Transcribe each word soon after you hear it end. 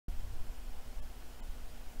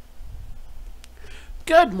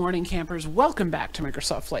Good morning, campers. Welcome back to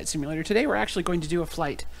Microsoft Flight Simulator. Today we're actually going to do a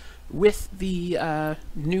flight with the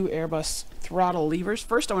new Airbus throttle levers.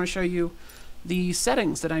 First, I want to show you the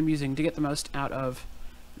settings that I'm using to get the most out of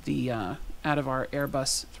the our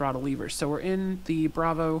Airbus throttle levers. So we're in the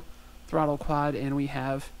Bravo throttle quad, and we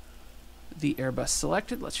have the Airbus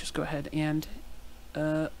selected. Let's just go ahead and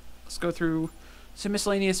let's go through some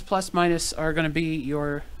miscellaneous. Plus, minus are going to be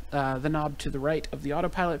your the knob to the right of the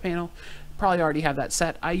autopilot panel. Probably already have that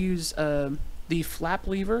set. I use the flap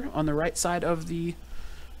lever on the right side of the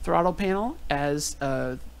throttle panel as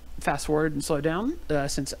fast forward and slow down,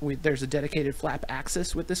 since there's a dedicated flap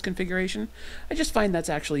axis with this configuration. I just find that's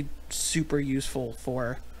actually super useful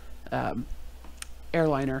for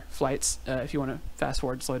airliner flights, if you want to fast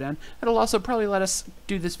forward and slow down. It'll also probably let us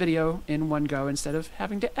do this video in one go instead of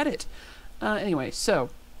having to edit. Anyway, so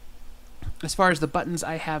as far as the buttons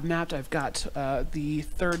I have mapped, I've got the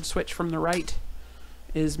third switch from the right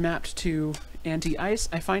is mapped to anti-ice.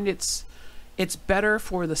 I find it's better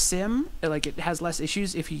for the sim, like it has less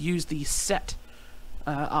issues if you use the set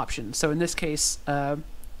option. So in this case,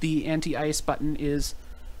 the anti-ice button is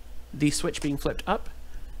the switch being flipped up,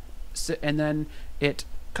 and then it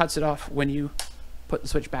cuts it off when you put the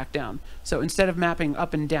switch back down. So instead of mapping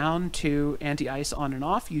up and down to anti-ice on and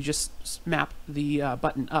off, you just map the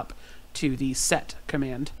button up to the set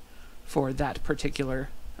command for that particular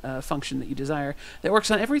function that you desire. That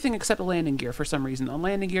works on everything except the landing gear for some reason. On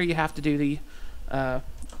landing gear, you have to do the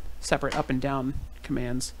separate up and down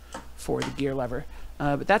commands for the gear lever.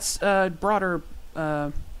 But that's a broader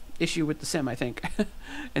issue with the sim, I think,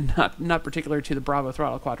 and not particular to the Bravo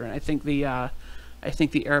throttle quadrant. I think the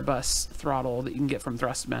Airbus throttle that you can get from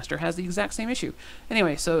Thrustmaster has the exact same issue.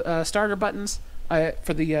 Anyway, so starter buttons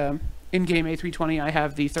for the in-game A320, I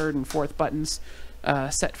have the third and fourth buttons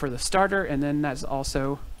set for the starter, and then that's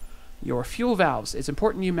also your fuel valves. It's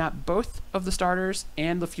important you map both of the starters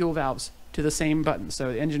and the fuel valves to the same button.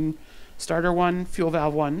 So the engine starter 1, fuel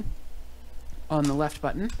valve 1 on the left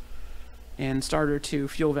button, and starter 2,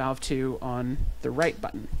 fuel valve 2 on the right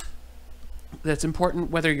button. That's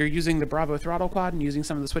important whether you're using the Bravo throttle quad and using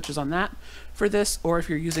some of the switches on that for this, or if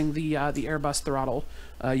you're using the Airbus throttle,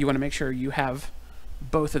 you want to make sure you have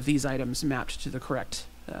both of these items mapped to the correct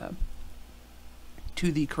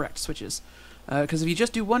switches. Because if you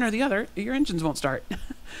just do one or the other, your engines won't start.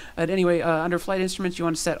 But anyway, under flight instruments, you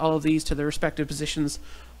want to set all of these to the respective positions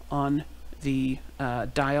on the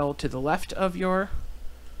dial to the left of your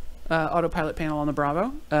autopilot panel on the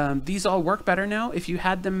Bravo. These all work better now. If you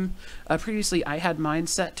had them previously, I had mine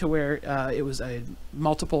set to where it was a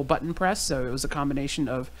multiple button press, so it was a combination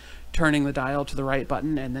of turning the dial to the right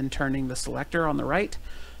button and then turning the selector on the right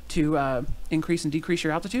to increase and decrease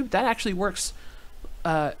your altitude. That actually works.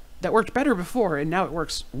 That worked better before, and now it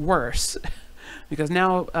works worse because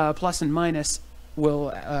now plus and minus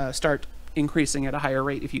will start increasing at a higher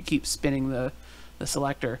rate if you keep spinning the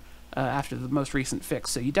selector after the most recent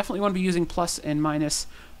fix. So you definitely want to be using plus and minus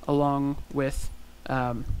along with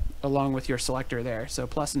your selector there. So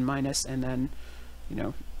plus and minus, and then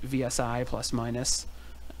VSI plus minus,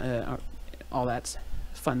 all that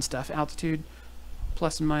fun stuff. Altitude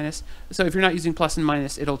plus and minus. So if you're not using plus and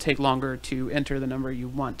minus, it'll take longer to enter the number you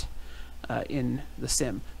want in the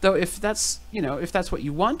sim. Though if that's what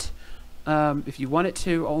you want, if you want it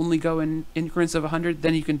to only go in increments of 100,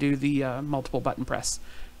 then you can do the multiple button press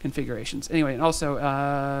configurations. Anyway, and also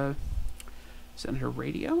is it under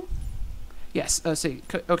radio? Yes.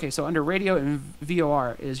 So under radio and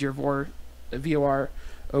VOR is your VOR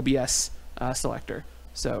OBS selector.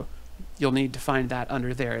 So you'll need to find that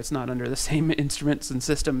under there. It's not under the same instruments and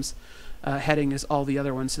systems heading as all the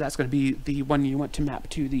other ones. So that's going to be the one you want to map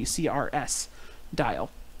to the CRS dial.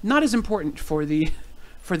 Not as important for the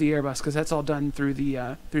Airbus because that's all done through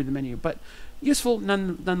the menu, but useful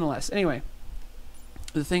nonetheless. Anyway,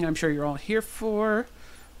 the thing I'm sure you're all here for: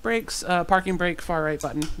 brakes, parking brake, far right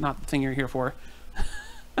button. Not the thing you're here for.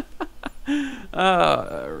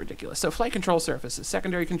 Ridiculous. So flight control surfaces.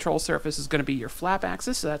 Secondary control surface is going to be your flap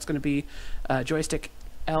axis. So that's going to be joystick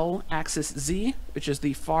L axis Z, which is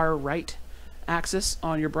the far right axis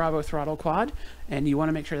on your Bravo throttle quad, and you want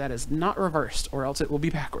to make sure that is not reversed or else it will be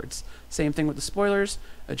backwards. Same thing with the spoilers.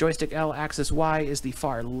 A joystick L axis Y is the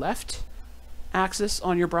far left axis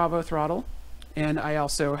on your Bravo throttle, and I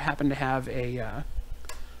also happen to have a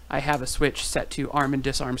switch set to arm and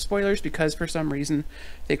disarm spoilers because for some reason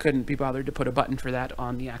they couldn't be bothered to put a button for that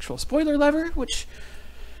on the actual spoiler lever, which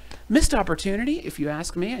missed opportunity, if you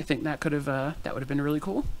ask me. I think that would have been really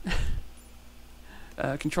cool.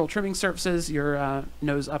 Control trimming surfaces, your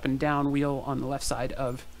nose up and down wheel on the left side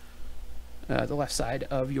of the left side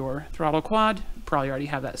of your throttle quad. Probably already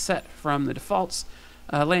have that set from the defaults.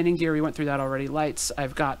 Landing gear, we went through that already. Lights,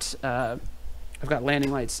 I've got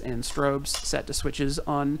landing lights and strobes set to switches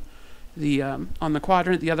on the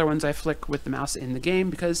quadrant. The other ones I flick with the mouse in the game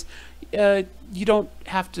because you don't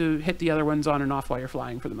have to hit the other ones on and off while you're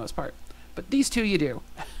flying for the most part. But these two you do.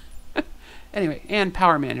 Anyway, and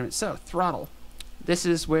power management. So, throttle. This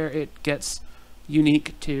is where it gets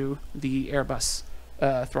unique to the Airbus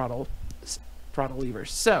throttle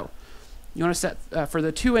levers. So, you want to set, for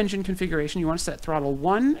the 2-engine configuration, you want to set throttle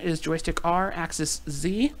 1 is joystick R, axis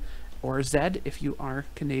Z, or Z if you are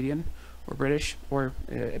Canadian or British, or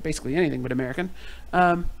basically anything but American.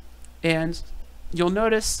 And you'll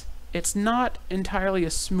notice it's not entirely a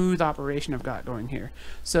smooth operation I've got going here.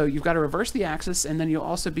 So you've got to reverse the axis, and then you'll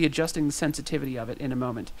also be adjusting the sensitivity of it in a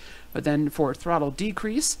moment. But then for throttle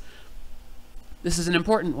decrease, this is an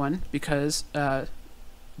important one because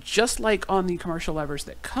just like on the commercial levers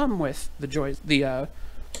that come with the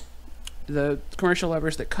commercial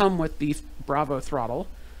levers that come with the Bravo throttle,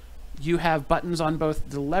 you have buttons on both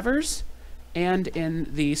the levers and in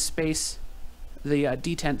the space, the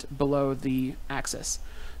detent below the axis.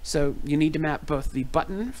 So you need to map both the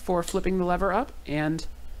button for flipping the lever up and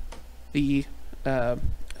the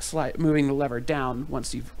moving the lever down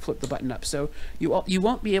once you've flipped the button up. So you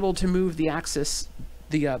won't be able to move the axis,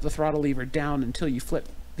 the throttle lever down until you flip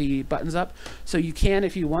the buttons up. So you can,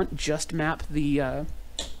 if you want, just map the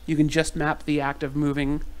you can just map the act of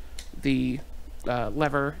moving the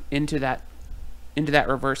lever into that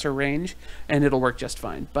reverser range, and it'll work just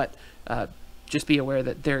fine. But just be aware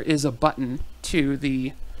that there is a button to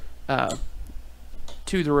the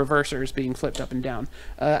reversers being flipped up and down.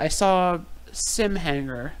 I saw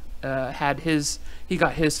Simhanger got his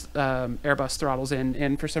Airbus throttles in,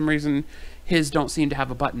 and for some reason his don't seem to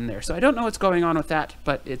have a button there. So I don't know what's going on with that,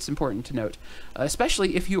 but it's important to note,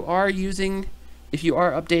 especially if you are updating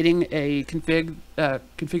a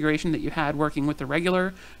configuration that you had working with the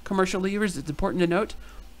regular commercial levers. It's important to note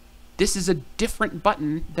this is a different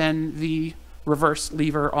button than the reverse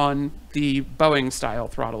lever on the Boeing-style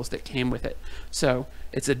throttles that came with it. So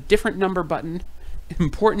it's a different number button.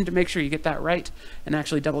 Important to make sure you get that right and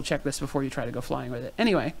actually double check this before you try to go flying with it.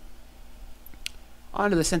 Anyway,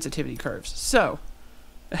 on to the sensitivity curves. So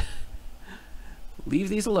leave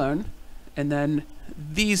these alone, and then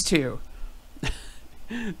these two.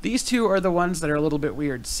 These two are the ones that are a little bit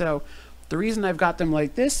weird. So the reason I've got them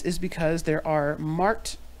like this is because there are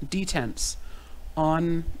marked detents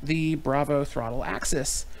on the Bravo throttle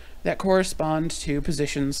axis that correspond to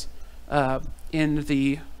positions on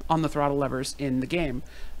the throttle levers in the game.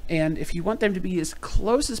 And if you want them to be as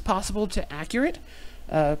close as possible to accurate,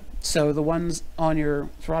 so the ones on your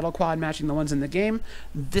throttle quad matching the ones in the game,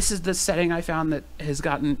 this is the setting I found that has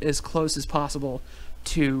gotten as close as possible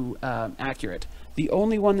to accurate. The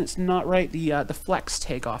only one that's not right, the flex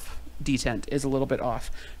takeoff detent, is a little bit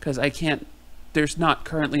off because there's not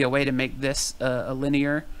currently a way to make this a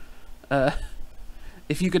linear.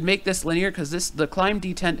 If you could make this linear, because the climb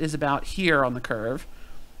detent is about here on the curve,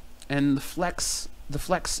 and the flex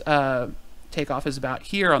takeoff is about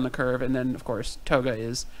here on the curve, and then of course toga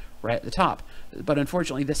is right at the top. But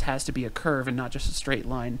unfortunately, this has to be a curve and not just a straight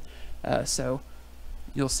line. So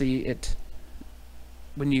you'll see it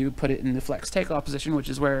when you put it in the flex takeoff position, which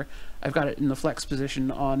is where I've got it in the flex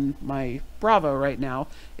position on my Bravo right now.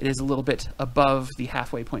 It is a little bit above the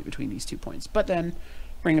halfway point between these 2 points. But then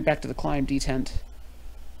bring it back to the climb detent,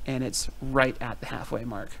 and it's right at the halfway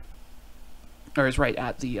mark, or is right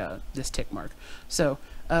at the this tick mark. So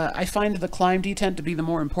I find the climb detent to be the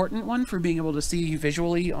more important one for being able to see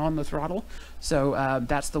visually on the throttle. So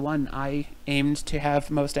that's the one I aimed to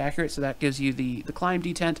have most accurate. So that gives you the climb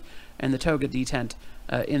detent and the toga detent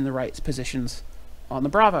in the right positions on the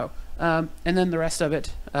Bravo. And then the rest of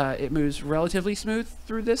it, it moves relatively smooth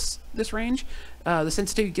through this range. The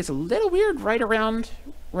sensitivity gets a little weird right around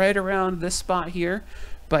this spot here,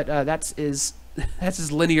 but that's as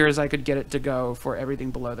linear as I could get it to go for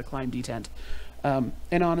everything below the climb detent. And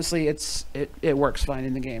honestly, it works fine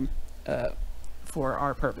in the game for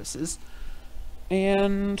our purposes.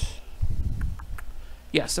 And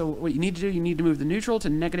yeah, so what you need to do, you need to move the neutral to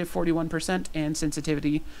 -41% and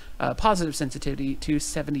sensitivity, positive sensitivity to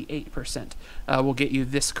 78%. Will get you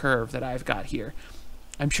this curve that I've got here.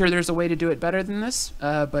 I'm sure there's a way to do it better than this,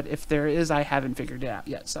 but if there is, I haven't figured it out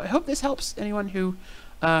yet. So I hope this helps anyone who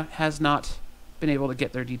has not been able to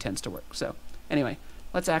get their detents to work. So anyway,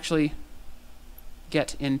 let's actually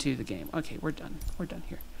get into the game. Okay, we're done. We're done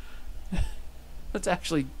here. Let's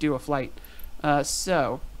actually do a flight. Because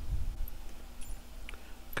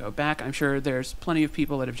go back. I'm sure there's plenty of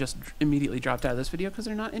people that have just immediately dropped out of this video because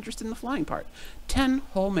they're not interested in the flying part. 10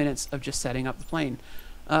 whole minutes of just setting up the plane.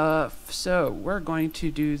 So we're going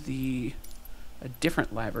to do a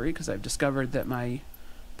different library because I've discovered that my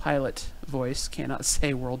pilot voice cannot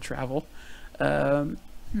say world travel. S7,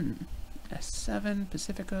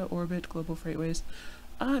 Pacifica, Orbit, Global Freightways.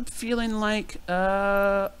 I'm feeling like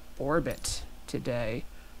Orbit today.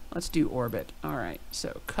 Let's do Orbit. Alright,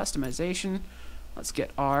 so customization. Let's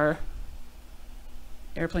get our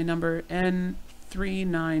airplane number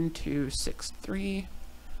N39263.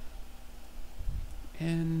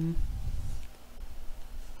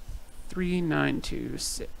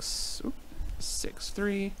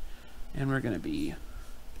 N39263. And we're going to be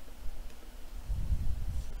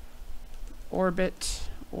Orbit,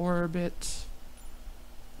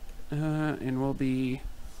 and we'll be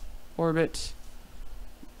Orbit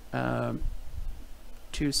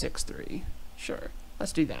 263. Sure,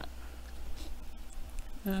 let's do that.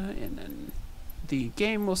 And then the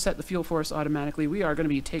game will set the fuel for us automatically. We are going to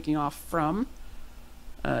be taking off from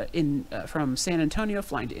San Antonio,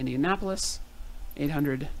 flying to Indianapolis,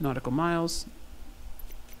 800 nautical miles.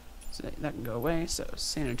 So that can go away. So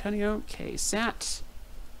San Antonio, KSAT,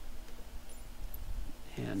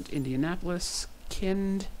 and Indianapolis,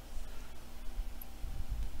 KIND.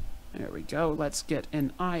 There we go. Let's get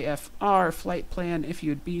an IFR flight plan if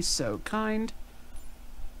you'd be so kind.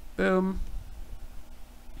 Boom.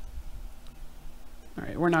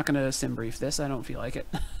 Alright, we're not going to sim brief this. I don't feel like it.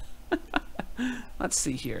 Let's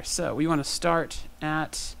see here. So we want to start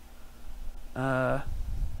at... let's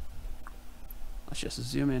just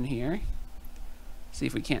zoom in here. See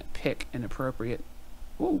if we can't pick an appropriate...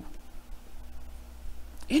 Ooh.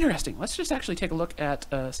 Interesting. Let's just actually take a look at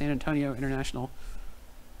San Antonio International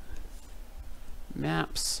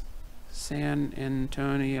Maps. San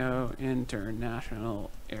Antonio International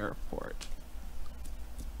Airport.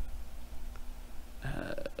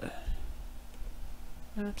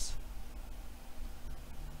 Maps.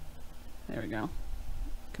 There we go.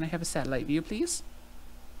 Can I have a satellite view, please?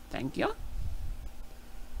 Thank you.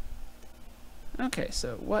 Okay,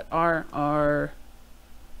 so what are our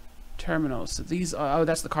terminals? So these are, oh,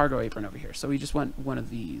 that's the cargo apron over here. So we just want one of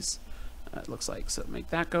these, it looks like. So make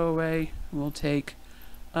that go away. We'll take,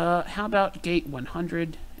 how about gate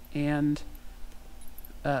 100 and,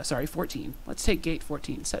 sorry, 14. Let's take gate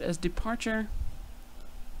 14. Set as departure.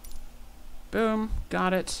 Boom,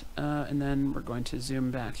 got it. And then we're going to zoom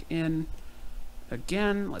back in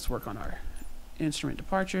again. Let's work on our instrument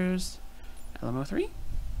departures. LMO 3.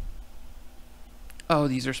 Oh,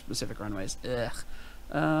 these are specific runways. Ugh.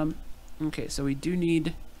 Okay, so we do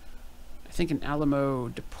need, I think an Alamo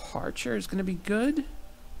departure is going to be good.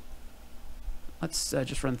 Let's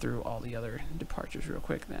just run through all the other departures real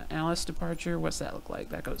quick. That Alice departure, what's that look like?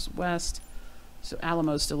 That goes west. So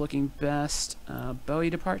Alamo's still looking best. Bowie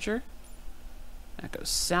departure, that goes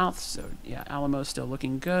south. So yeah, Alamo's still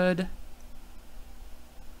looking good.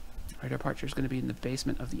 Our departure is going to be in the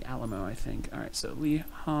basement of the Alamo, I think. All right, so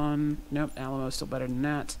Lehon, nope, Alamo's still better than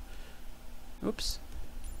that. Oops,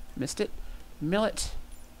 missed it. Millet,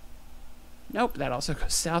 nope, that also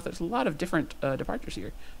goes south. There's a lot of different departures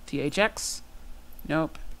here. THX,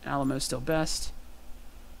 nope, Alamo's still best.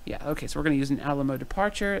 Yeah, okay, so we're going to use an Alamo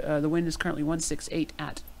departure. The wind is currently 168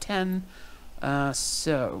 at 10.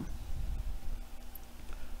 So,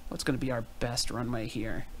 what's going to be our best runway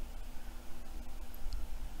here?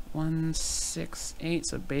 168,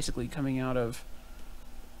 so basically coming out of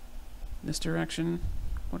this direction.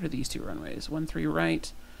 What are these two runways? 13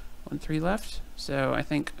 right, 13 left. So I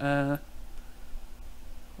think 13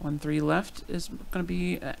 left is going to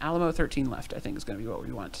be Alamo 13 left, I think is going to be what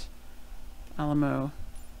we want. Alamo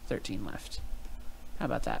 13 left. How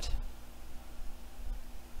about that?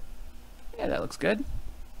 Yeah, that looks good.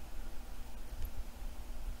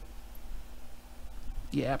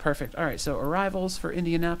 Yeah, perfect. All right, so arrivals for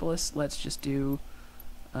Indianapolis. Let's just do,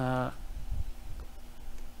 let's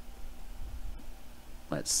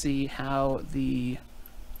see how the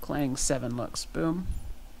Clang 7 looks. Boom.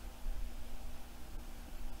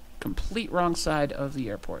 Complete wrong side of the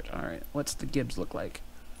airport. All right, what's the Gibbs look like?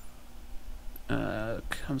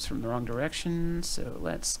 Comes from the wrong direction, so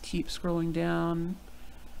let's keep scrolling down.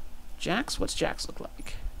 Jax, what's Jax look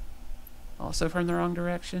like? Also from the wrong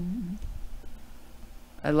direction.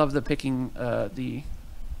 I love the picking the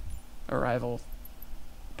arrival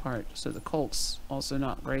part. So the Colts, also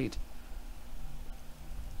not great.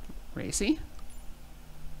 Racy?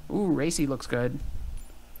 Ooh, Racy looks good.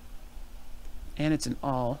 And it's an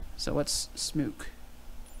all. So what's Smook?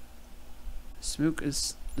 Smook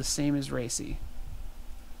is the same as Racy.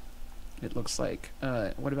 it looks like.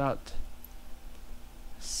 What about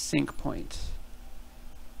sync point?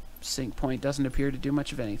 Sync point doesn't appear to do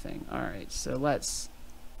much of anything. Alright, so let's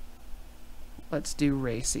do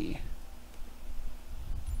racy.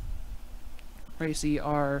 Racy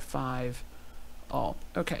R5 all.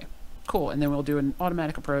 Okay, cool. And then we'll do an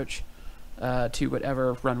automatic approach to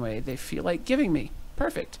whatever runway they feel like giving me.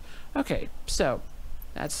 Perfect. Okay, so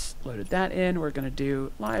that's loaded that in. We're going to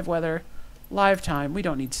do live weather, live time. We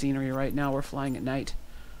don't need scenery right now. We're flying at night.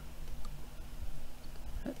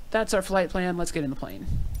 That's our flight plan. Let's get in the plane.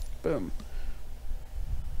 Boom.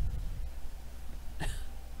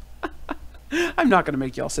 I'm not going to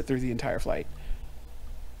make y'all sit through the entire flight.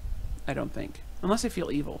 I don't think. Unless I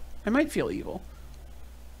feel evil. I might feel evil.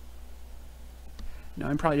 No,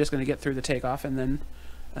 I'm probably just going to get through the takeoff and then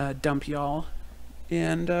dump y'all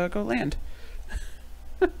and go land.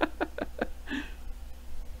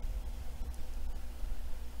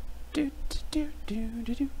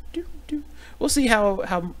 We'll see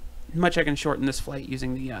how much I can shorten this flight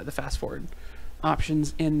using the fast forward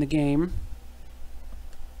options in the game.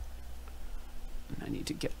 I need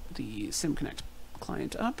to get the SimConnect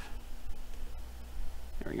client up.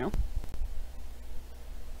 There we go.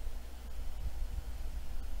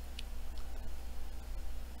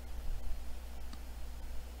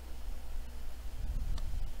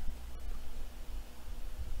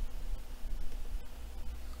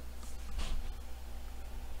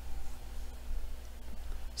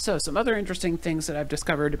 So, some other interesting things that I've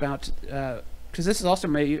discovered about, because this is also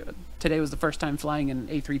today was the first time flying an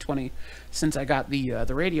A320 since I got the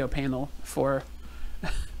radio panel for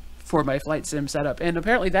my flight sim setup, and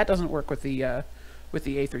apparently that doesn't work with the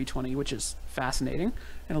A320, which is fascinating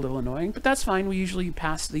and a little annoying, but that's fine. We usually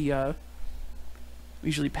pass the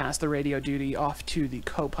radio duty off to the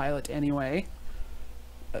co-pilot anyway.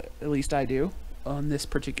 At least I do on this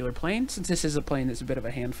particular plane, since this is a plane that's a bit of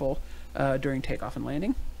a handful during takeoff and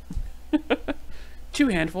landing. Two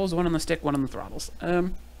handfuls, one on the stick, one on the throttles.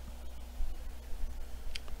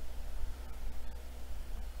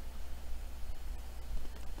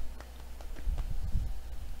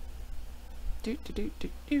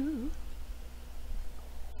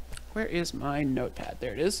 Where is my notepad?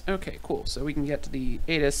 There it is. Okay, cool. So we can get to the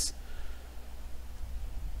ATIS.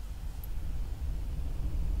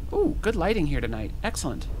 Ooh, good lighting here tonight.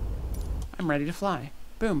 Excellent. I'm ready to fly.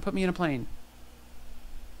 Boom, put me in a plane.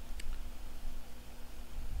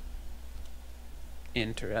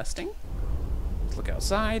 Interesting. Let's look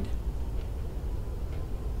outside.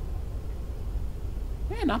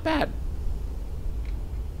 Yeah, not bad.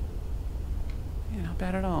 Yeah, not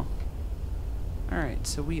bad at all. Alright,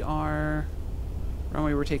 so we are...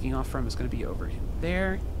 runway we're taking off from is going to be over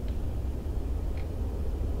there.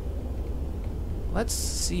 Let's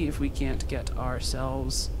see if we can't get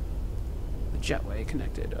ourselves the jetway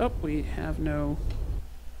connected. Oh, we have no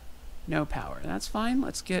power. That's fine.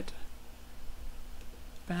 Let's get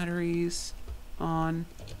batteries on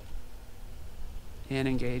and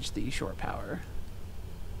engage the shore power.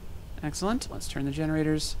 Excellent. Let's turn the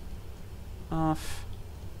generators off,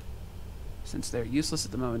 since they're useless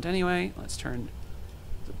at the moment anyway. Let's turn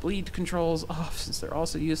the bleed controls off, since they're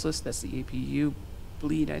also useless. That's the APU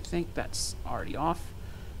bleed, I think. That's already off.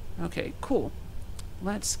 Okay, cool.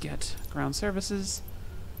 Let's get ground services.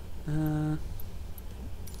 San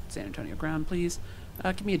Antonio ground, please.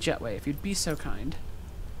 Give me a jetway, if you'd be so kind.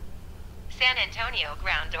 San Antonio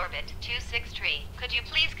ground orbit 263. Could you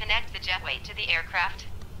please connect the jetway to the aircraft?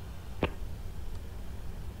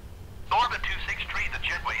 Orbit 263, the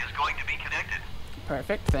jetway is going to be connected.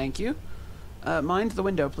 Perfect, thank you. Mind the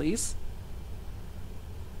window, please.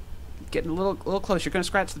 Getting a little closer. You're going to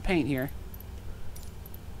scratch the paint here.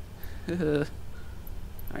 Alright,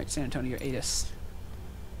 San Antonio ATIS.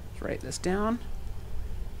 Let's write this down.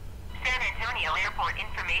 San Antonio Airport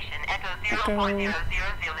information, Echo 0400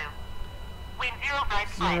 Zulu. Wind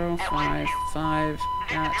 055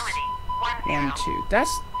 at 12.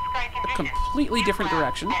 That's a completely different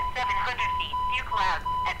direction. At 700 feet, few clouds.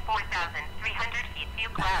 At 4,300 feet, few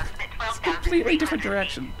clouds. At 12,000 It's a completely different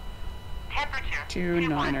direction. Temperature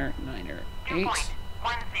 29er 8. 2.10.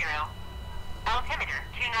 Altimeter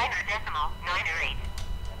 29.908.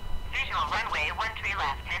 Visual runway 13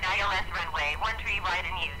 left and ILS runway 13 right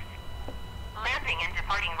in use. Landing and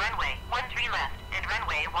departing runway 13 left and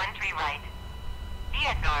runway 13 right.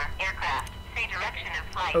 DSR aircraft, say direction of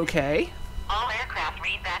flight. Okay. All aircraft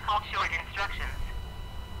read back hold short instructions.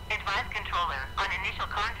 Advise controller, on initial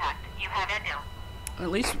contact, you have EDO. At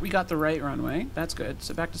least we got the right runway. That's good.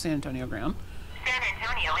 So back to San Antonio ground. San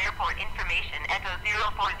Antonio Airport information, Echo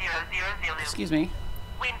 0400 Zulu. Excuse me.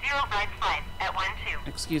 Wind 055 at 12.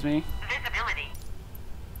 Excuse me. Visibility.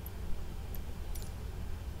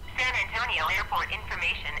 San Antonio Airport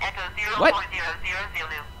information Echo 0400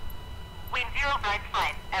 Zulu. Wind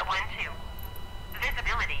 055 at 12.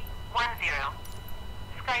 Visibility 10.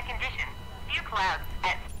 Sky condition. Few clouds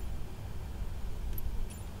at...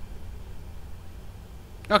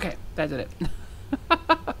 Okay, that did it.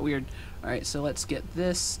 Weird. Alright, so let's get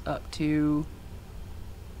this up to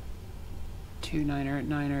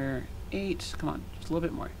 298. Come on, just a little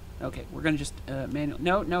bit more. Okay, we're gonna just manual.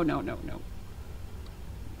 No.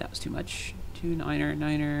 That was too much.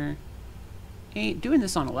 298. Doing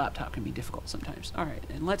this on a laptop can be difficult sometimes. Alright,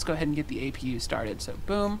 and let's go ahead and get the APU started. So,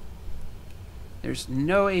 boom. There's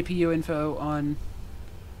no APU info on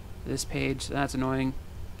this page, so that's annoying.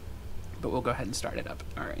 But we'll go ahead and start it up.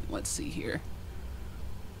 Alright, let's see here.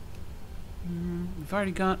 We've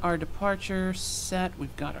already got our departure set.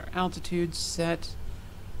 We've got our altitude set.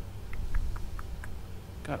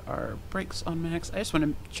 Got our brakes on max. I just want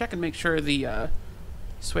to check and make sure the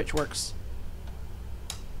switch works.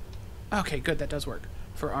 Okay, good. That does work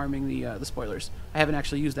for arming the spoilers. I haven't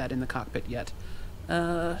actually used that in the cockpit yet.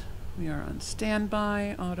 We are on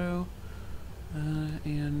standby, auto,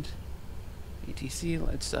 and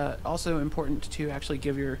ATC. It's also important to actually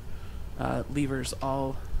give your levers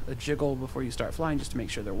all a jiggle before you start flying, just to make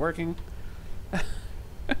sure they're working.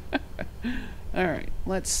 Alright,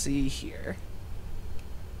 let's see here.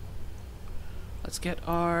 Let's get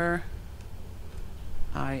our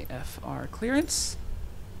IFR clearance.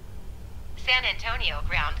 San Antonio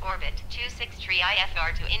ground orbit 263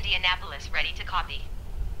 IFR to Indianapolis, ready to copy.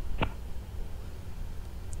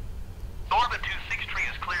 Orbit 263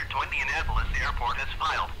 is cleared to Indianapolis Airport as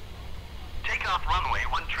filed. Takeoff runway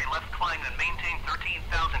 13 left, climb and maintain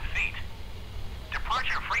 13,000 feet.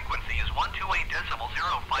 Departure frequency is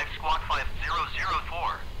 128.05 squawk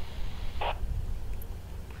 5004.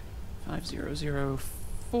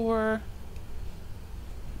 5004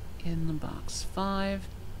 in the box 5.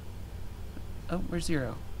 Oh, where's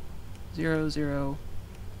 0? 004.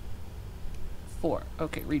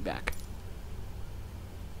 Okay, read back.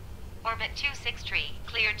 Orbit 263,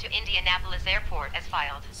 cleared to Indianapolis Airport as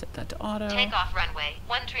filed. Set that to auto. Takeoff runway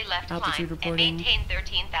 13 left, Altitude climb reporting. and maintain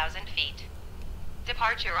 13,000 feet.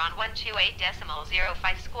 Departure on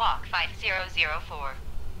 128.05 squawk 5004.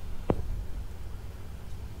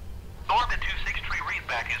 Orbit 263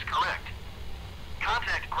 readback is correct.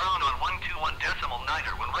 Contact ground on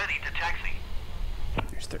 121.9 when ready to taxi.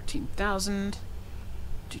 There's 13,000.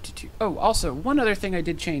 Oh, also, one other thing I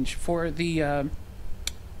did change for the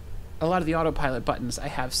a lot of the autopilot buttons I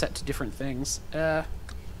have set to different things,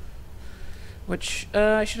 which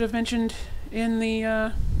I should have mentioned in the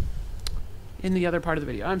other part of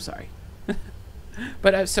the video. I'm sorry.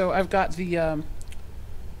 But so I've got the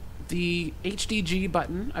HDG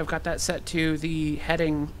button. I've got that set to the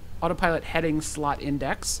heading, autopilot heading slot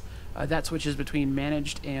index. That switches between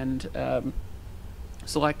managed and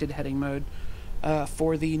selected heading mode.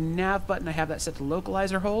 For the nav button, I have that set to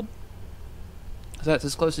localizer hold. So that's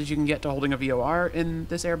as close as you can get to holding a VOR in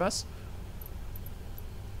this Airbus.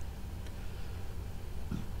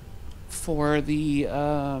 For the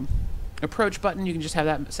approach button, you can just have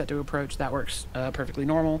that set to approach. That works perfectly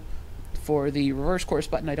normal. For the reverse course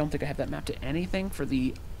button, I don't think I have that mapped to anything. For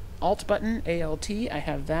the alt button, ALT, I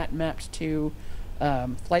have that mapped to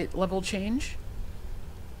flight level change.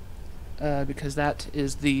 Because that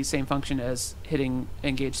is the same function as hitting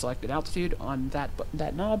engage selected altitude on that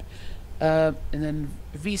knob. And then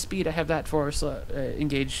V-speed, I have that for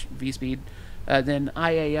engage V-speed. Then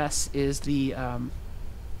IAS is the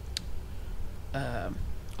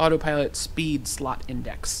autopilot speed slot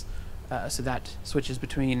index. So that switches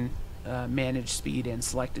between managed speed and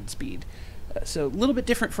selected speed. So a little bit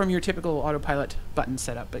different from your typical autopilot button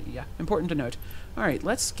setup, but yeah, important to note. Alright,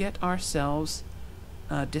 let's get ourselves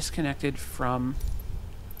disconnected from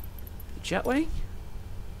the jetway.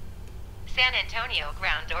 San Antonio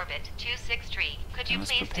ground orbit 263. Could you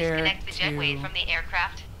Let's please prepare disconnect the jetway to- from the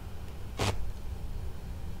aircraft?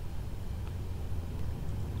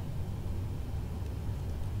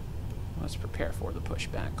 Let's prepare for the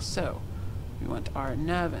pushback. So, we want our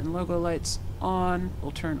nav and logo lights on.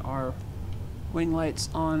 We'll turn our wing lights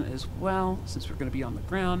on as well, since we're going to be on the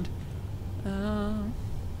ground.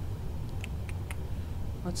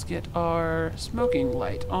 Let's get our smoking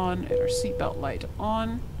light on and our seatbelt light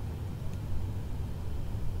on.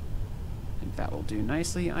 I think that will do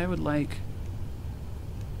nicely. I would like...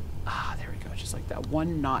 there we go. Just like that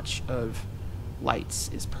one notch of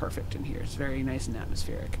lights is perfect in here. It's very nice and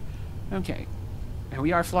atmospheric. Okay. And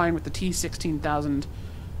we are flying with the T-16,000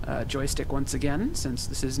 joystick once again, since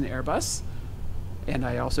this is an Airbus. And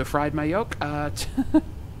I also fried my yoke. It's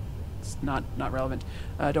not relevant.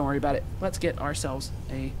 Don't worry about it. Let's get ourselves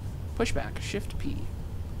a pushback. Shift P.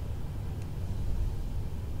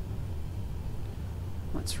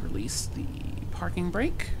 Let's release the parking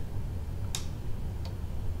brake.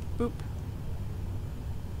 Boop.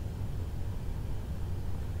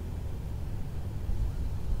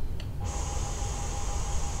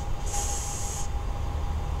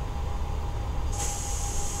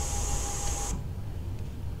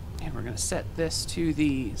 And we're going to set this to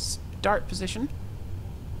the start position.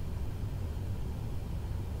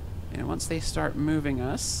 And once they start moving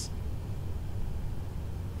us,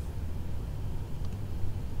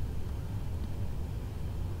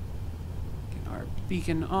 get our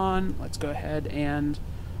beacon on. Let's go ahead and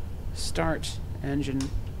start engine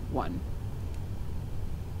 1.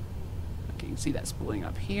 Okay, you can see that spooling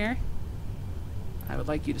up here. I would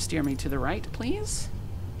like you to steer me to the right, please.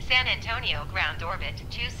 San Antonio ground orbit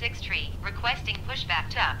 263, requesting pushback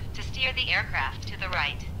tuck to steer the aircraft to the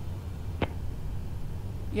right.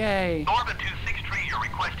 Yay! Orbit 263, your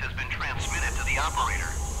request has been transmitted to the operator.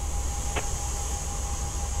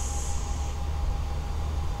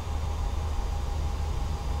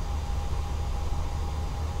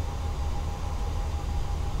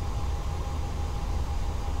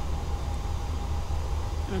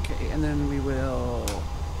 Okay, and then we will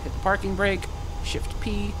hit the parking brake, Shift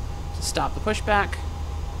P to stop the pushback.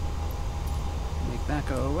 Make that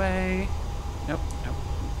go away. Nope, nope.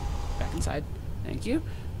 Back inside. Thank you.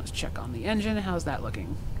 Let's check on the engine. How's that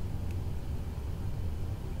looking?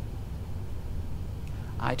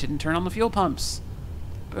 I didn't turn on the fuel pumps.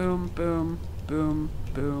 Boom, boom, boom,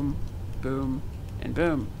 boom, boom, and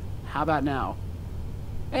boom. How about now?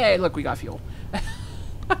 Hey, look, we got fuel.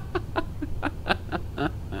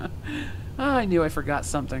 I knew I forgot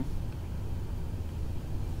something.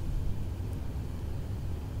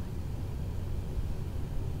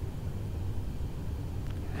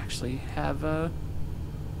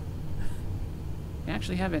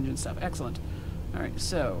 Actually have engine stuff. Excellent. Alright,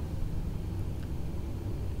 so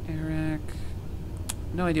Eric,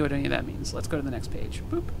 no idea what any of that means. Let's go to the next page.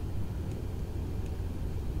 Boop.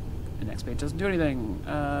 The next page doesn't do anything.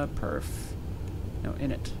 Perf. No,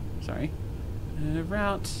 init. Sorry.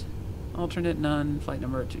 Route. Alternate none. Flight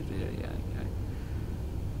number 2. Yeah.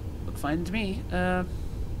 Look fine to me.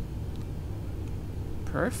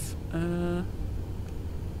 Perf.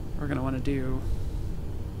 We're gonna want to do.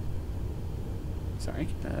 Sorry,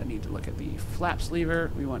 need to look at the flaps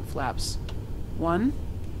lever. We want flaps 1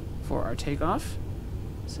 for our takeoff.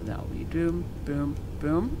 So that will be boom, boom,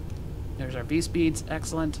 boom. There's our V speeds.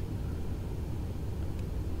 Excellent.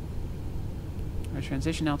 Our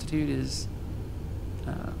transition altitude is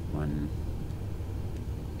 18000.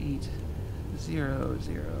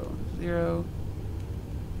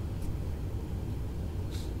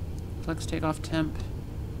 Flex takeoff temp.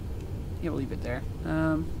 Yeah, we'll leave it there.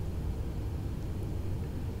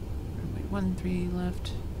 13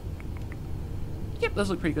 left. Yep, those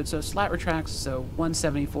look pretty good. So slat retracts, so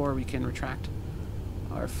 174 we can retract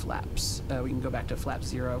our flaps. We can go back to flap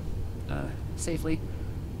 0 safely.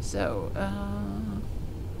 So,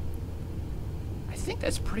 I think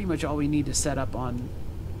that's pretty much all we need to set up on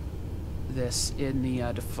this in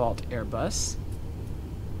the default Airbus.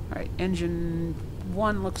 Alright, engine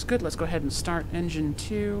 1 looks good. Let's go ahead and start engine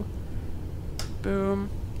 2. Boom.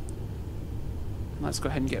 Let's go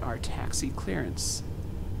ahead and get our taxi clearance.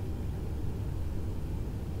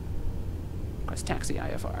 Request taxi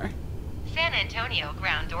IFR. San Antonio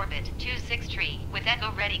ground orbit 263, with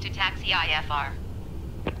Echo ready to taxi IFR.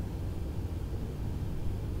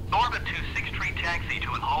 Orbit 263 taxi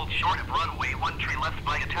to and hold short of runway 13 left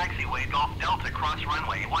by a taxiway Golf Delta cross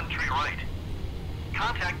runway 13 right.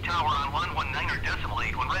 Contact tower on 119 or decimal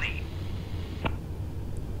 8 when ready.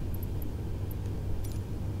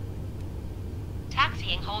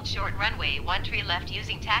 Taxiing hold short runway 13 left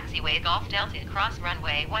using taxiway Golf Delta cross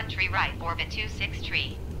runway 13 right, orbit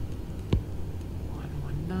 263.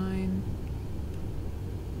 119.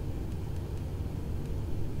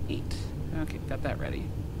 8. Okay, got that ready.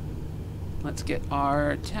 Let's get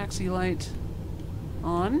our taxi light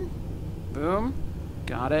on. Boom.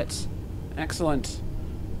 Got it. Excellent.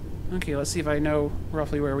 Okay, let's see if I know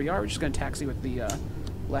roughly where we are. We're just going to taxi with the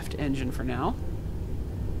left engine for now.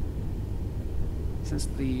 Since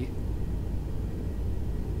the...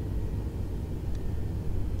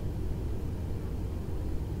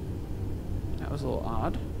 That was a little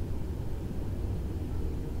odd.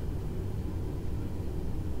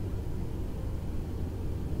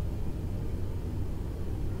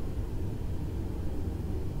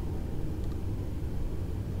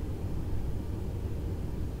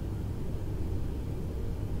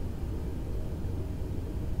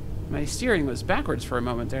 My steering was backwards for a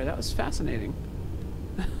moment there. That was fascinating.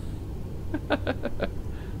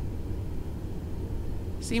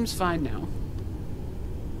 Seems fine now.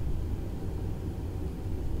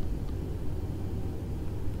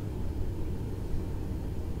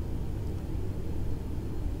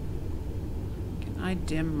 Can I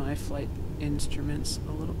dim my flight instruments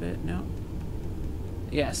a little bit? No.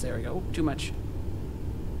 Yes, there we go. Ooh, too much.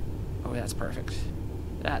 Oh, that's perfect.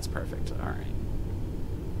 That's perfect. All right.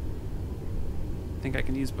 I think I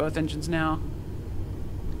can use both engines now.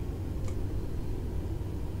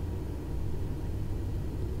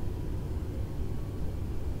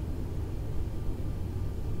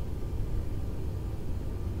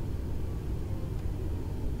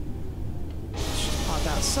 Let's just pop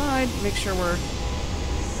outside, make sure we're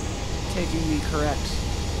taking the correct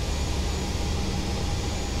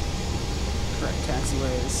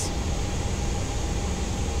taxiways.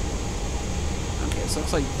 Okay, so it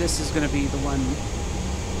looks like this is going to be the one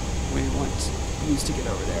we want to use to get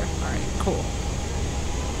over there. Alright, cool.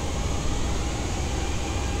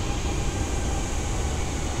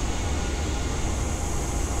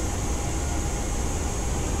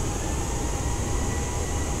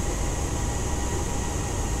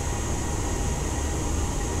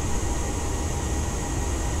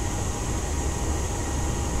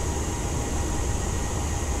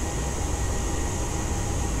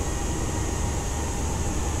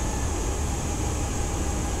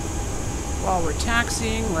 While we're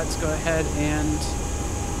taxiing, let's go ahead and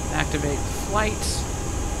activate flight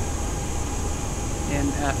in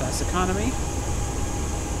FS Economy.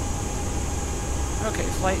 Okay,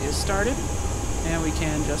 flight is started, and we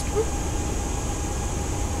can just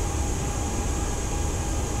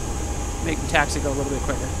make the taxi go a little bit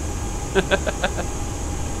quicker.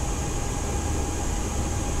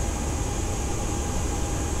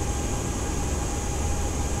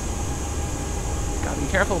 Be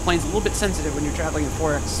careful, the plane's a little bit sensitive when you're traveling at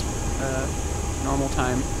 4x normal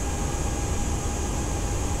time.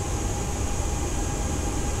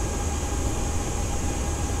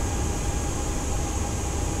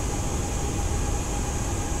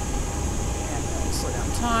 And slow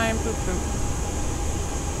down time. Boop, boop.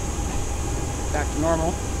 Back to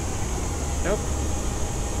normal. Nope.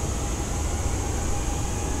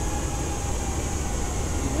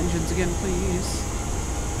 Engines again, please.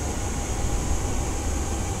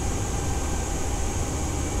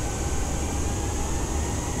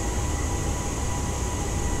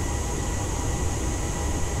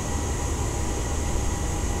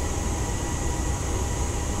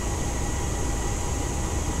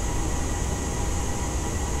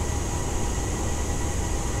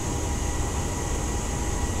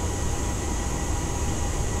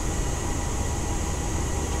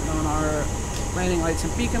 Landing lights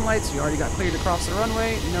and beacon lights. You already got cleared across the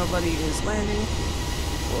runway. Nobody is landing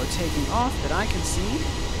or taking off that I can see.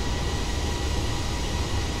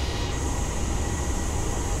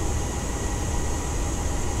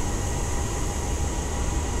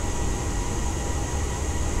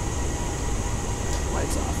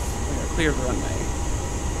 Lights off. We gotta clear the runway.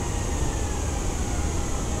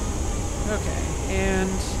 Okay,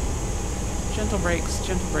 and gentle brakes,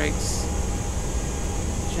 gentle brakes,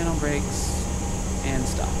 gentle brakes. And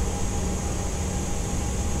stop.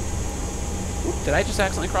 Oop, did I just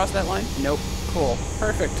accidentally cross that line? Nope. Cool.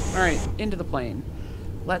 Perfect. Alright, into the plane.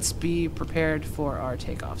 Let's be prepared for our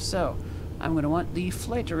takeoff. So, I'm going to want the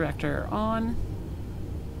flight director on.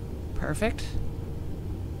 Perfect.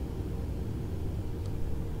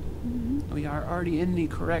 We are already in the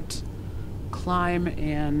correct climb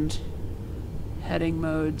and heading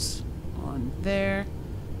modes on there.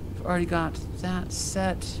 We've already got that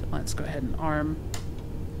set. Let's go ahead and arm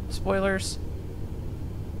spoilers.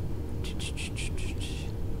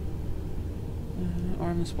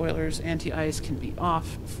 Arm the spoilers. Anti-ice can be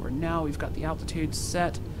off for now. We've got the altitude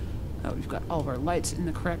set. We've got all of our lights in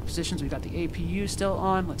the correct positions. We've got the APU still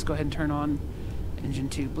on. Let's go ahead and turn on engine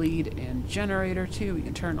 2 bleed and generator 2. We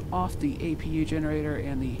can turn off the APU generator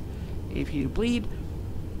and the APU bleed.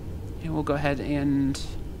 And we'll go ahead and...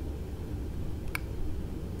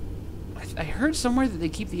 I heard somewhere that they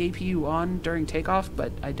keep the APU on during takeoff,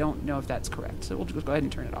 but I don't know if that's correct. So we'll just go ahead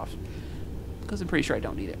and turn it off, because I'm pretty sure I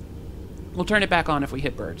don't need it. We'll turn it back on if we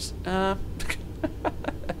hit birds. Got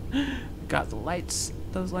the lights,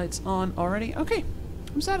 those lights on already. Okay,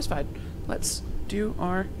 I'm satisfied. Let's do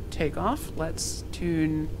our takeoff. Let's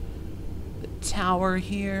tune the tower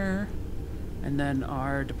here, and then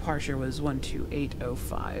our departure was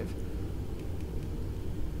 12805.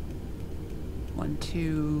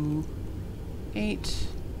 128. 05.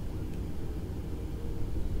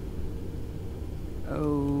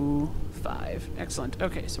 125. Excellent.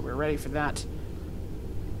 Okay, so we're ready for that.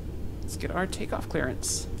 Let's get our takeoff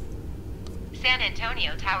clearance. San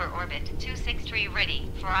Antonio Tower Orbit 263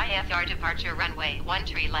 ready for IFR departure runway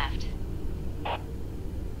 13 left.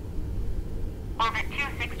 Orbit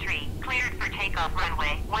 263, cleared for takeoff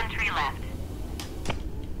runway 13 left.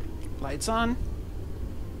 Lights on.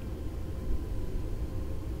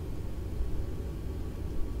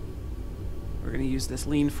 We're going to use this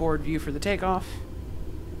lean forward view for the takeoff.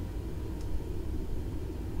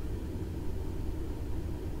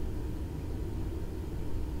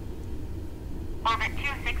 Orbit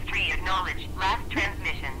 263, acknowledge. Last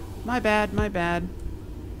transmission. My bad, my bad.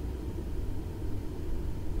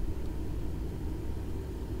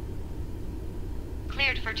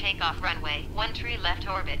 Cleared for takeoff runway 13 left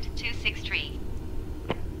orbit 263.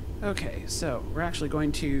 Okay, so we're actually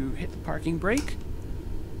going to hit the parking brake.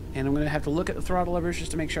 And I'm going to have to look at the throttle levers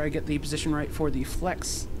just to make sure I get the position right for the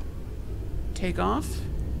flex takeoff.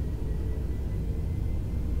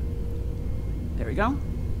 There we go.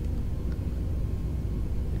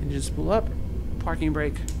 Engine spool up, parking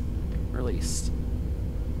brake released.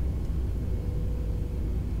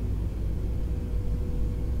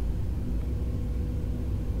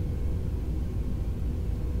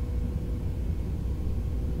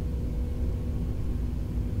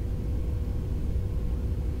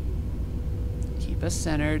 Keep us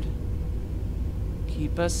centered.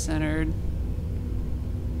 Keep us centered.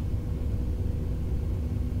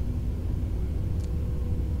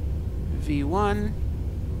 V1.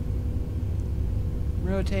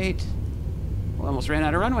 Rotate. We almost ran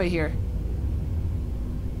out of runway here.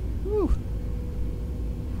 Woo.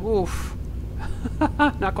 Oof.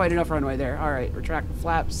 Not quite enough runway there. Alright, retract the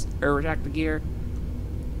flaps, or retract the gear.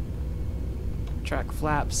 Retract the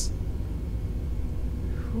flaps.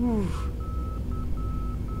 Whew.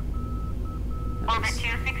 Orbit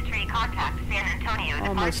 263, contact San Antonio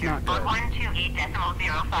Almost departure not on good.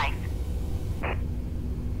 128.05.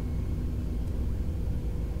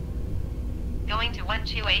 Going to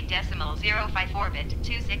 128.05 orbit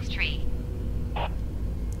 263.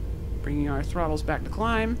 Bringing our throttles back to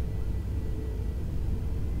climb.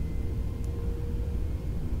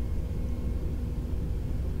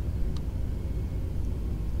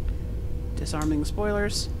 Disarming the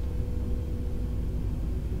spoilers.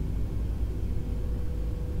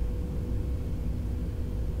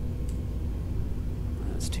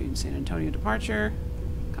 Let's tune San Antonio departure.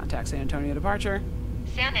 Contact San Antonio departure.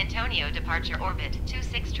 San Antonio departure orbit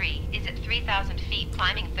 263 is at 3,000 feet,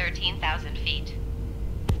 climbing 13,000 feet.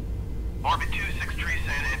 Orbit 263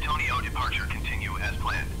 San Antonio departure continue as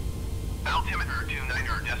planned. Altimeter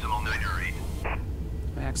 29.98.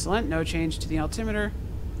 Excellent. No change to the altimeter.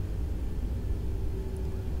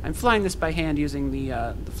 I'm flying this by hand using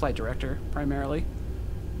the flight director primarily.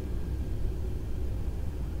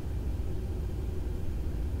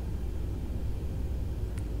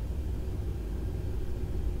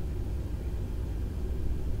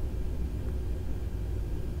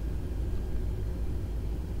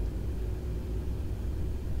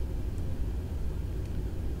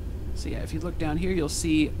 So yeah, if you look down here, you'll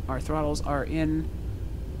see our throttles are in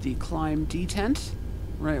the climb detent,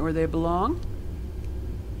 right where they belong.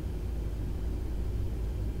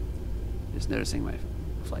 Just noticing my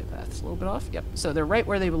flight path's a little bit off. Yep, so they're right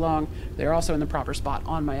where they belong. They're also in the proper spot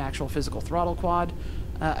on my actual physical throttle quad.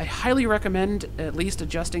 I highly recommend at least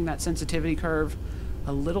adjusting that sensitivity curve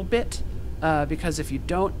a little bit, because if you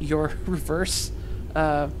don't, your reverse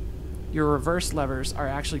levers are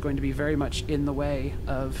actually going to be very much in the way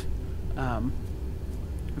of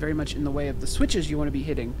the switches you want to be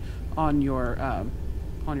hitting on your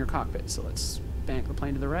cockpit. So let's bank the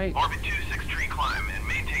plane to the right. Orbit 263 climb and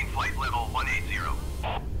maintain flight level 180.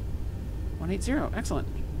 180, excellent.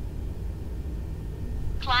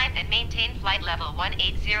 Climb and maintain flight level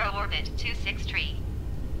 180 orbit 263.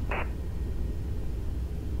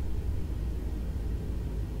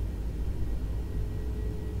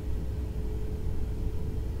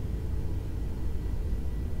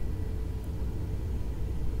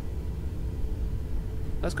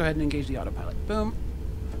 Let's go ahead and engage the autopilot. Boom.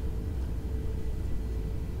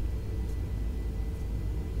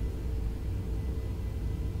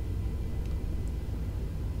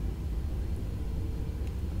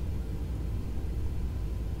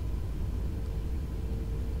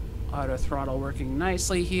 Auto throttle working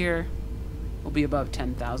nicely here. We'll be above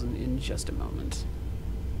 10,000 in just a moment.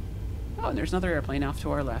 Oh, and there's another airplane off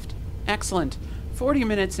to our left. Excellent. 40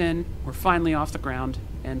 minutes in, we're finally off the ground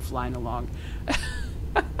and flying along.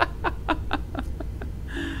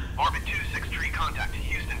 Orbit 263 contact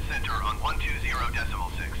Houston Center on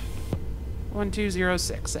 120.6.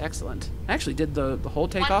 1206. Excellent. I actually did the whole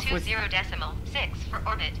takeoff with 120.6 for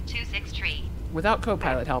orbit 26 tree. without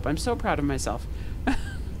co-pilot help. I'm so proud of myself.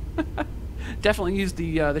 Definitely used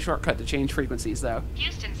the shortcut to change frequencies, though.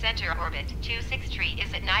 Houston Center orbit 26 tree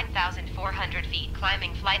is at 9,400 feet,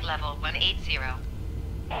 climbing flight level 180.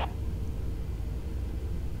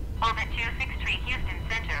 Orbit 263 Houston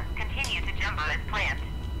Center, continue to jumbo as planned.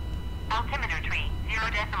 Altimeter tree,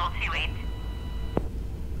 0.28.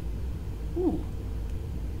 Ooh.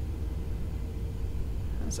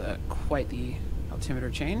 That's quite the altimeter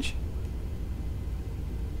change.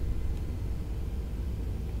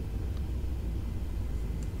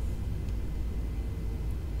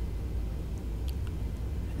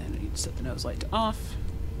 And then I need to set the nose light to off.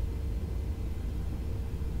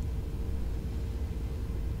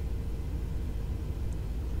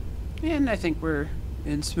 And I think we're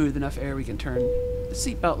in smooth enough air we can turn the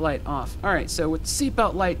seatbelt light off. Alright, so with the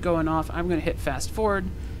seatbelt light going off, I'm going to hit fast forward.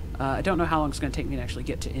 I don't know how long it's going to take me to actually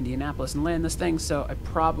get to Indianapolis and land this thing, so I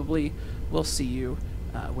probably will see you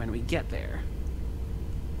when we get there.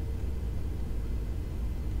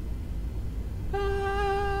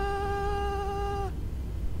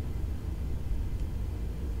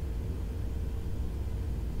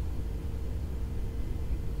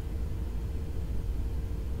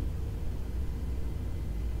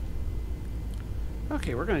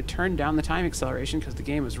 Okay, we're going to turn down the time acceleration because the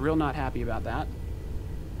game is real not happy about that.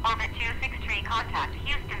 Orbit 263 contact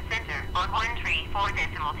Houston Center on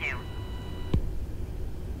 134.2.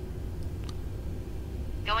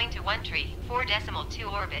 Going to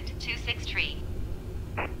 134.2 orbit 26 tree.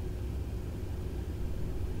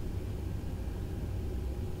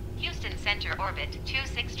 Houston Center orbit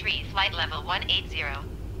 26 tree, flight level 180.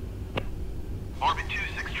 Orbit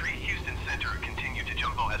 263 Houston Center, continue to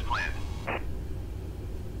jumbo as planned.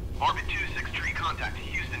 Orbit 263 contact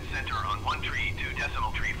Houston Center on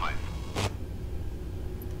 132.35.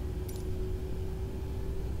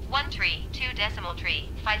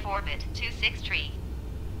 132.35 orbit 26 tree.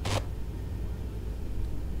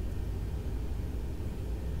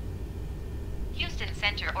 Houston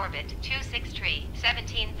Center orbit 26 tree,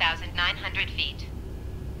 17,900 feet.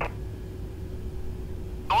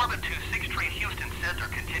 Orbit 263 Houston Center,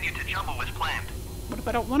 continue to jumbo as planned. What if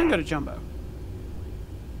I don't want to go to jumbo?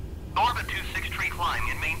 Orbit 263 climb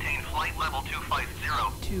and maintain flight level 250.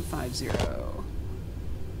 250.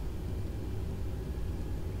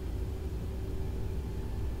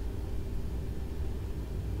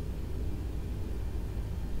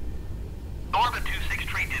 Orbit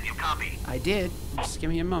 263, did you copy? I did. Just give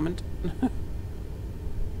me a moment.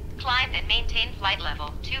 Climb and maintain flight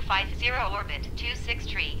level 250 orbit 26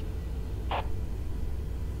 tree.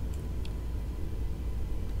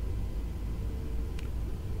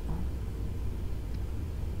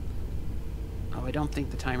 Oh, I don't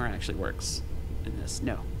think the timer actually works in this.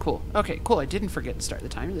 No. Cool. Okay, cool. I didn't forget to start the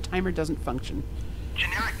timer. The timer doesn't function.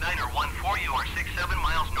 Generic 914, you are 67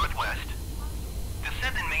 miles northwest.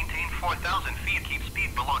 Descend and maintain 4,000 feet. Keep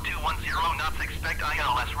speed below 210 knots. Expect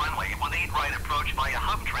ILS runway 18 right approach via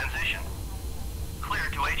hub transition. Clear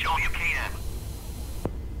to HOUKM.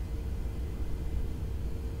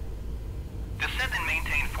 Descend and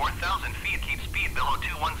maintain 4,000 feet. Keep speed below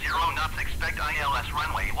 210 knots. Expect ILS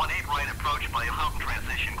runway 18 right approach via hub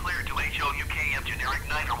transition. Clear to HOUKM. Generic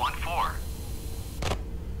 914.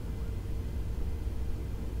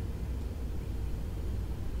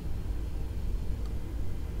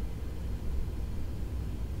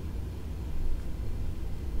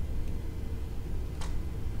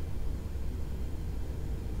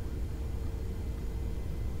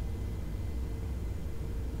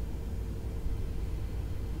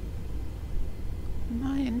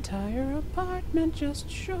 My entire apartment just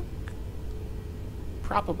shook.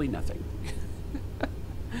 Probably nothing. I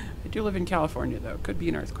do live in California, though. Could be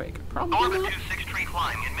an earthquake. Probably Orbit not. 263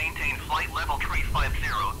 climb and maintain flight level 350.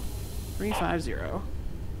 350.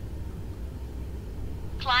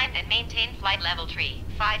 Climb and maintain flight level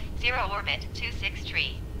 350 orbit 26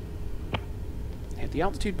 tree. Hit the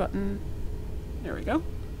altitude button. There we go.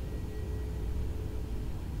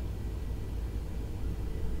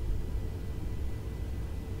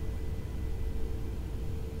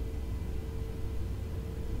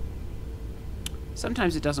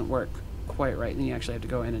 Sometimes it doesn't work quite right, and you actually have to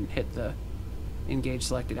go in and hit the engage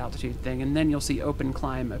selected altitude thing, and then you'll see open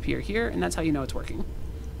climb appear here, and that's how you know it's working.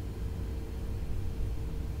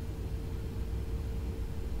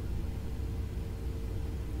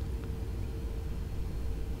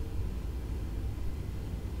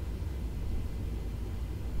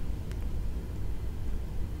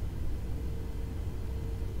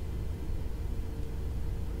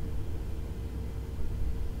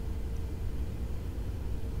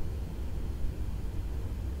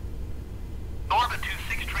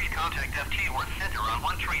 contact FT Earth Center on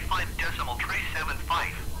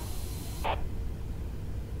 135.375.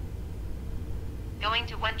 Going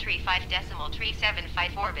to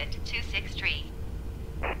 135.375 orbit 263.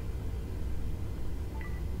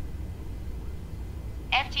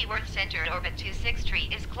 FT Earth Center at orbit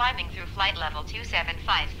 263 is climbing through flight level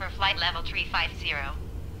 275 for flight level 350.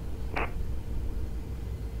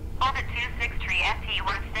 Orbit 263 FT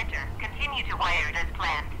Earth Center. Continue to wired as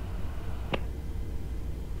planned.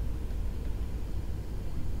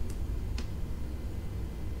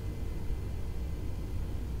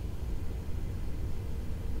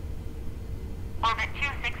 Orbit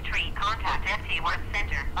 263, contact FT Earth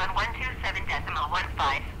Center on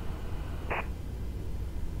 127.15.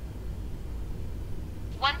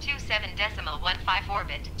 127.15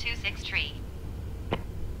 orbit 263.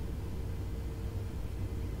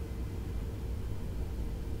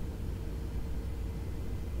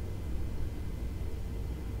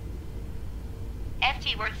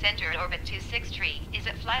 FT Earth Center at orbit 263 is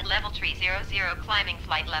at flight level 300, climbing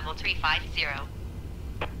flight level 350.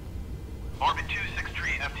 Orbit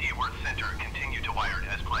 263 FT Earth Center, continue to wired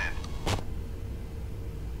as planned.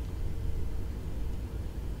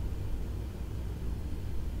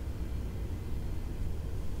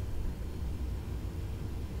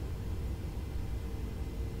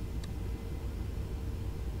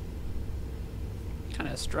 Kind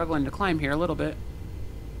of struggling to climb here a little bit.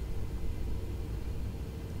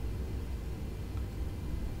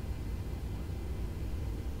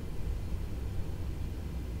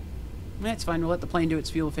 That's fine, we'll let the plane do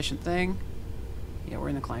its fuel efficient thing. Yeah, we're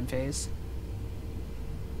in the climb phase.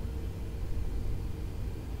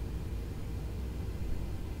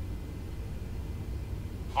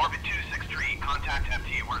 Orbit 263, contact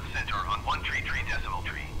FT Earth Center on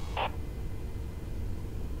 133.3.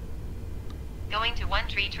 Going to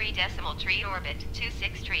 133.3 orbit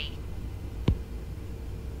 263.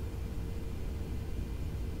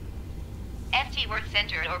 FT Earth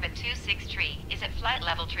Center at orbit 263 is at flight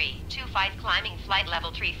level 325, climbing flight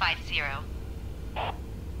level 350.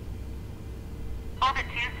 Orbit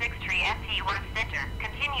 263 FT Earth Center.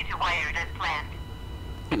 Continue to wired as planned.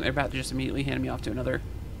 And they're about to just immediately hand me off to another.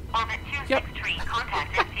 Orbit 263,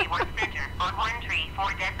 contact FT Earth Center on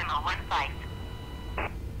 134.15.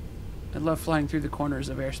 I love flying through the corners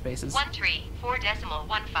of airspaces.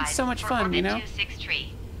 134.15. It's so much for fun, orbit you know?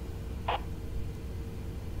 263.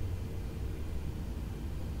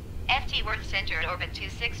 FT Earth Center at orbit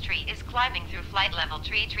 263 is climbing through flight level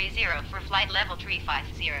 330 for flight level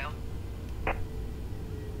 350.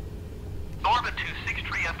 Orbit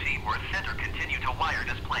 263 FT Earth Center, continue to wired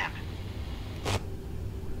as planned.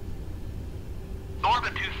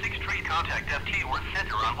 Orbit 263, contact FT Earth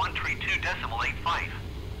Center on 132.85.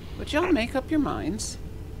 But y'all make up your minds.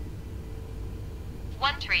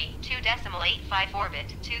 132.85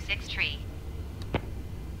 orbit 263.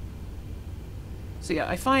 So yeah,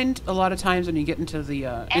 I find a lot of times when you get into the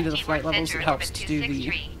FT flight Earth levels, Center it at helps orbit to do the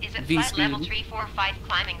 263 is at V flight level speed 345,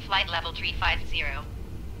 climbing flight level 350.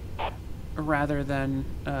 rather than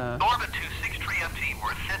Orbit 263 FT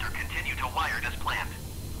Earth Center, continue to wired as planned.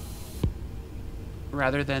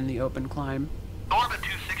 rather than the open climb. Orbit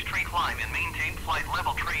 263, climb and maintain flight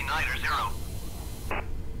level 390.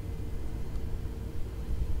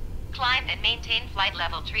 Climb and maintain flight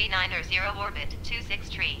level 390 orbit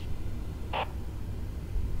 263.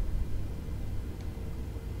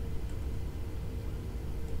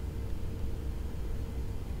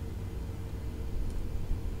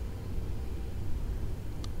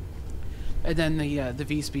 And then the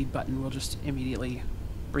V-speed button will just immediately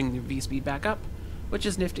bring the V-speed back up, which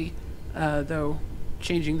is nifty. Though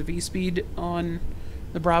changing the V-speed on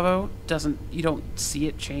the Bravo you don't see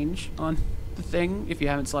it change on the thing if you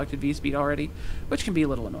haven't selected V-speed already, which can be a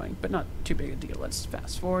little annoying, but not too big a deal. Let's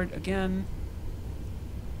fast forward again.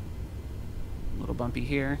 A little bumpy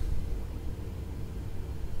here.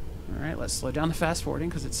 Alright, let's slow down the fast forwarding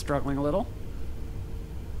because it's struggling a little.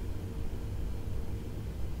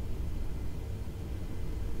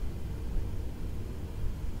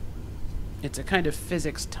 It's a kind of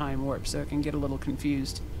physics time warp, so it can get a little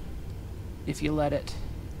confused if you let it.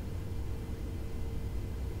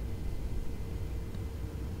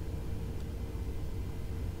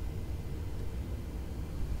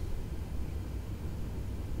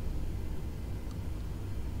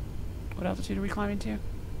 What altitude are we climbing to?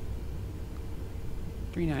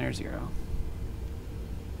 390.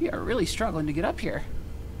 We are really struggling to get up here.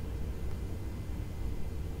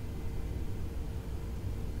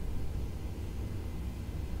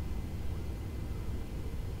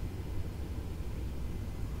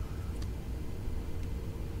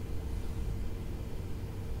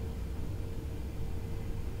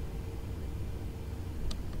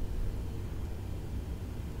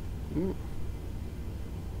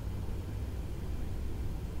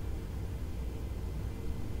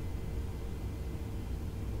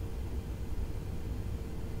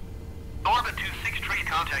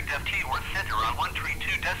 contact FT Worth Center on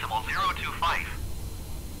 132.025.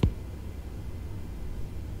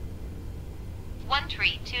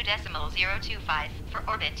 132.025 for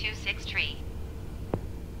orbit 263.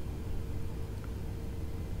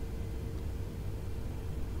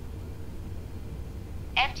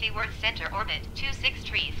 FT Worth Center orbit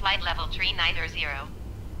 263 flight level 390.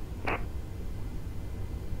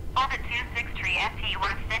 Orbit 263 FT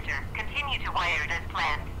Worth Center. Continue to wired as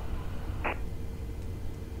planned.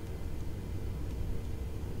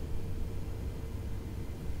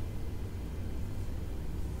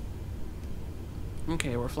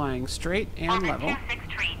 Okay, we're flying straight and Orbit level.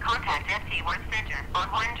 263, contact FT Worth Center on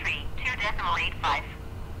 132.85.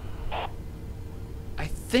 I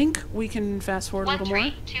think we can fast forward a little more.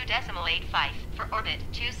 132.85 for orbit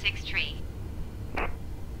 263.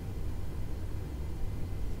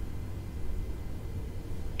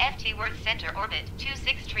 FT Worth Center orbit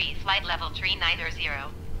 263 flight level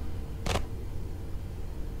 390.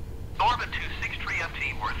 Orbit 263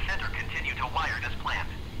 FT Worth Center, continue to wired as planned.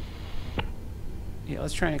 Yeah,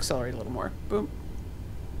 let's try and accelerate a little more. Boom.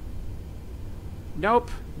 Nope.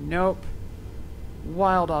 Nope.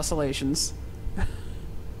 Wild oscillations.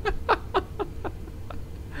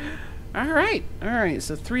 Alright. Alright,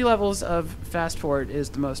 so 3 levels of fast forward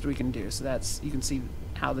is the most we can do. So that's, you can see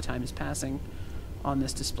how the time is passing on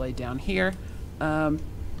this display down here. I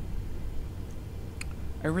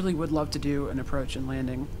really would love to do an approach and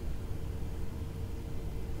landing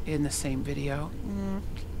in the same video.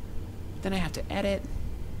 Then I have to edit.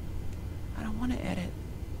 I don't want to edit.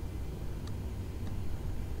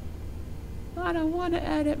 I don't want to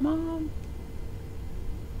edit, Mom.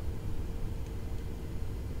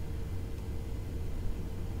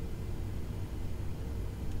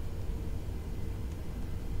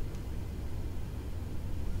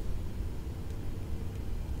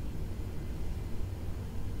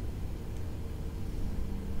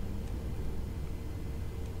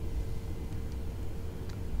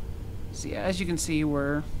 So yeah, as you can see,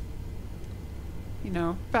 we're, you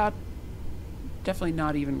know, about, definitely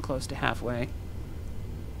not even close to halfway.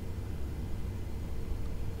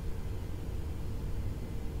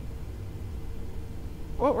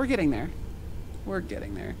 Well, we're getting there. We're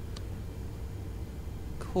getting there.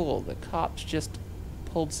 Cool, the cops just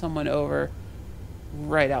pulled someone over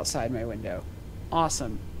right outside my window.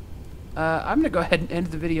 Awesome. I'm going to go ahead and end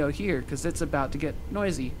the video here because it's about to get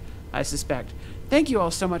noisy, I suspect. Thank you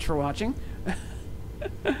all so much for watching.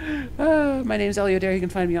 My name is Eliodare. You can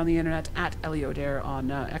find me on the internet at Eliodare on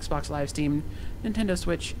Xbox Live, Steam, Nintendo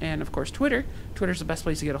Switch, and of course Twitter. Twitter's the best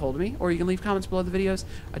place to get a hold of me, or you can leave comments below the videos.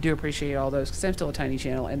 I do appreciate all those because I'm still a tiny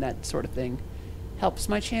channel, and that sort of thing helps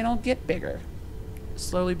my channel get bigger.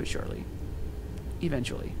 Slowly but surely.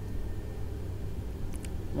 Eventually.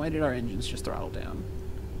 Why did our engines just throttle down?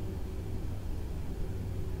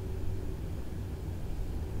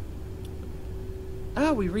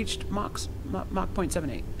 Oh, we reached Mach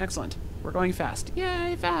 0.78. Excellent. We're going fast.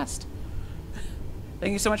 Yay, fast!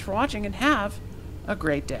 Thank you so much for watching, and have a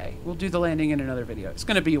great day. We'll do the landing in another video. It's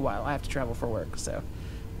going to be a while. I have to travel for work, so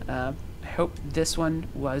I hope this one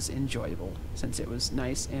was enjoyable, since it was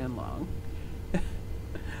nice and long.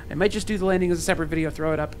 I might just do the landing as a separate video,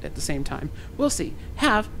 throw it up at the same time. We'll see.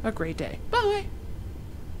 Have a great day. Bye!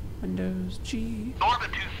 Windows G.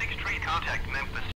 Orbit 263, contact Memphis.